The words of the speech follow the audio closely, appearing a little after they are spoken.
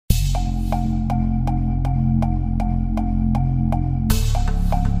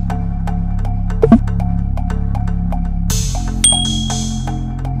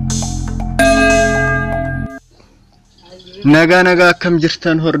naga akkam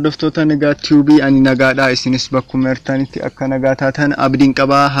jirtan hordoftoota nagaa TV ani nagaadha isinis bakkuma ertanitti akka nagaa taatan abdiin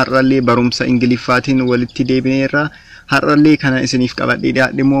qaba har'allee barumsa ingiliffaatiin walitti deebineerra har'allee kana isiniif qabadhee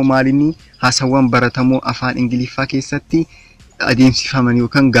dhiyaadhemoo maalinni haasawwan baratamoo afaan ingiliffaa keessatti adeemsifaman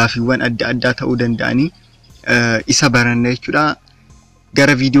yookaan gaafiiwwan adda addaa ta'uu danda'ani isa baranna jechuudha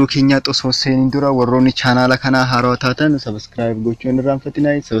gara viidiyoo keenyaa osoo seenin dura warroonni chaanaala kana haaraa taatan subscribe gochuun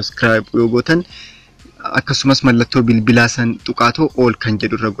irraanfatinaa subscribe yoo gootan akkasumas mallattoo bilbilaa san tuqaatoo ol kan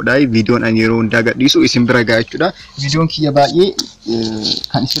jedhu irra godhaay viidiyoon ani yeroo hundaa gadhiisu isin bira ga'a jechuudha viidiyoon kiyya baay'ee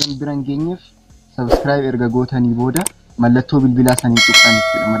kan isin bira geenyeef subscribe erga gootanii booda mallattoo bilbilaa san tuqxanii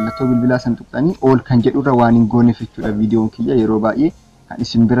jechuudha mallattoo bilbilaa san tuqxanii ol kan jedhu irra waan hin gooneef jechuudha viidiyoon kiyya yeroo baay'ee kan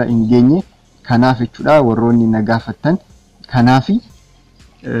isin bira hin geenye kanaaf jechuudha warroonni na gaafattan kanaafi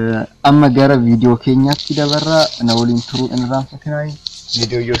amma gara viidiyoo keenyaatti dabarra na waliin turuu irraanfatinaa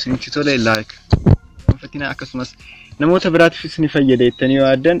viidiyoo yoo isin tole like fatina akkasumas namoota biraatiif isin fayyadeettanii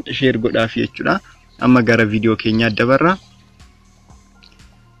waadan share godhaaf jechuudha amma gara viidiyoo keenyaa dabarra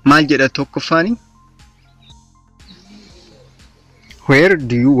maal jedha tokkoffaani where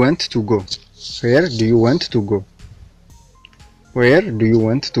do you want to go where do you want to go where do you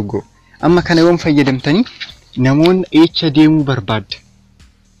want to go amma kana yoon fayyadamtanii namoonni eessa deemuu barbaadda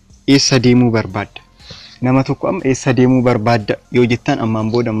eessa deemuu barbaadda nama tokko amma eessa deemuu barbaadda yoo jettan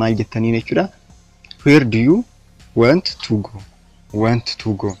ammaan booda maal jettanii jechuudha where do you want to go want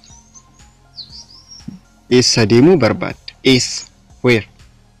to go eessa deemuu barbaadda eessa where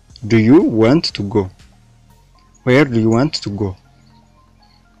do you want to go where do you want to go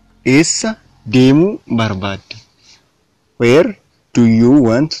eessa deemuu barbaadda where do you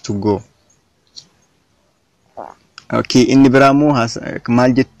want to go okay inni biraamoo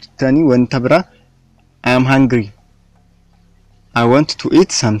maal jettanii wanta biraa I am hungry I want to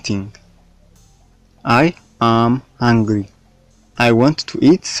eat something I am hungry I want to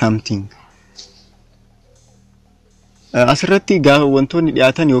eat something asirratti gaa wantoonni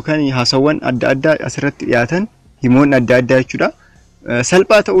dhiyaatan yookaan haasawwan adda addaa asirratti dhiyaatan himoon adda addaa jechuudha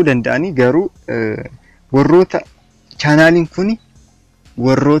salphaa ta'uu danda'ani garuu warroota chaanaaliin kuni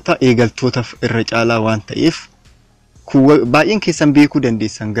warroota eegaltootaaf irra caalaa waan ta'eef baay'een keessan beekuu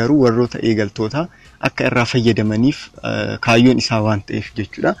dandeessan garuu warroota eegaltoota akka irraa fayyadamaniif kaayyoon isaa waan ta'eef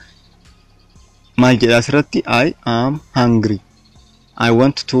jechuudha maal jedha asirratti I am hungry I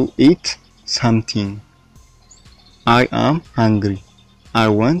want to eat something I am hungry I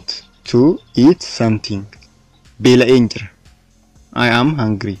want to eat something beela'een jira I am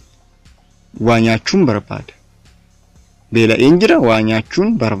hungry waa nyaachuun barbaada beela'een jira waa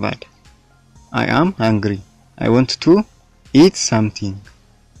nyaachuun barbaada I am hungry I want to eat something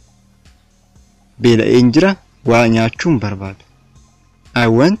beela'een jira waa nyaachuun barbaada I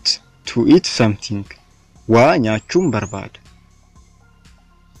want to eat something waa nyaachuun barbaada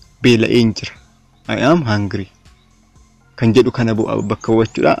beela'een jira I am hungry kan jedhu kana bakka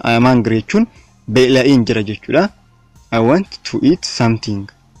wachuudha I am hungry jechuun beela'een jira jechuudha I want to eat something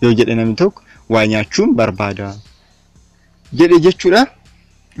yoo jedhe namni tokko waa nyaachuun barbaada jedhe jechuudha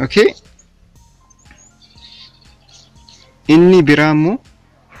okay inni biraamoo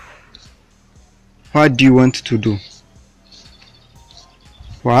what do you want to do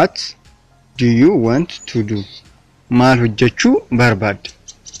what do you want to do maal hojjechuu barbaadda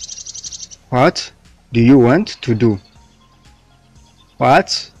what do you want to do what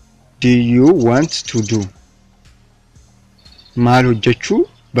do you want to do maal hojjechuu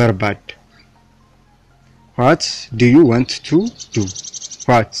barbaadda what do you want to do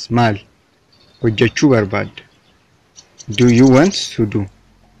what maal hojjechuu barbaadda do you want to do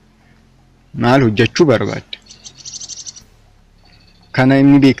maal hojjechuu barbaadda kana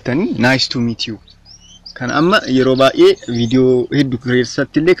inni beektani nice to meet you kana amma yeroo baay'ee viidiyoo hedduu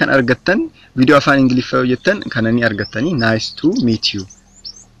keessatti illee kan argattan viidiyoo afaan ingiliffaa hojjettan kana ni argattani nice to meet you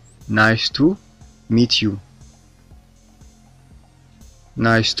nice to meet you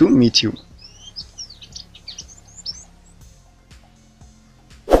nice to meet you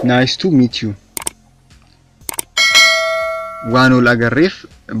nice to meet you waan ol agarreef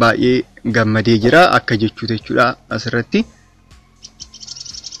baay'ee gammadee jira akka jechuutu jechuudha asirratti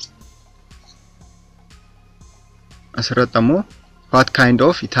asirratti what kind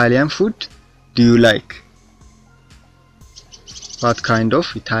of Italian food do you like what kind of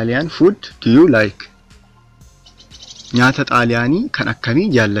Italian food do you like nyaata xaaliyaanii kan akkamii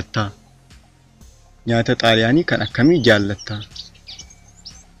jaallatta nyaata xaaliyaanii kan akkamii jaallatta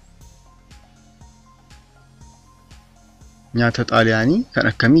nyaata xaaliyaanii kan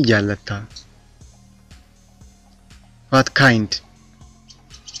akkamii jaallatta what kind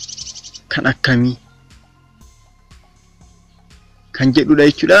kan akkamii kan jedhudha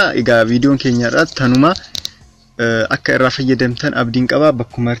jechuudha. Egaa viidiyoon keenyarraa tanuma akka irraa fayyadamtan abdiin qaba.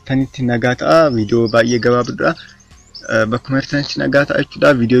 Bakkuma artanitti nagaa ta'a. Viidiyoo baay'ee gabaabdudha. Bakkuma artanitti nagaa ta'a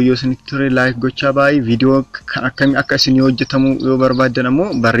jechuudha. Viidiyoo yoo isinitti ture like gochaa baay'ee. Viidiyoo kan akkamii akka isin hojjetamu yoo barbaadan ammoo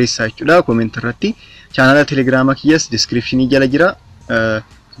barreessaa jechuudha comment irratti. Chaanala Telegraamaa kiyyas descriptionii jala jira.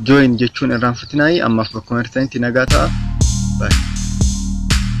 Join jechuun irraanfatinaayi. Ammaaf bakkuma artanitti nagaa ta'a. Bye.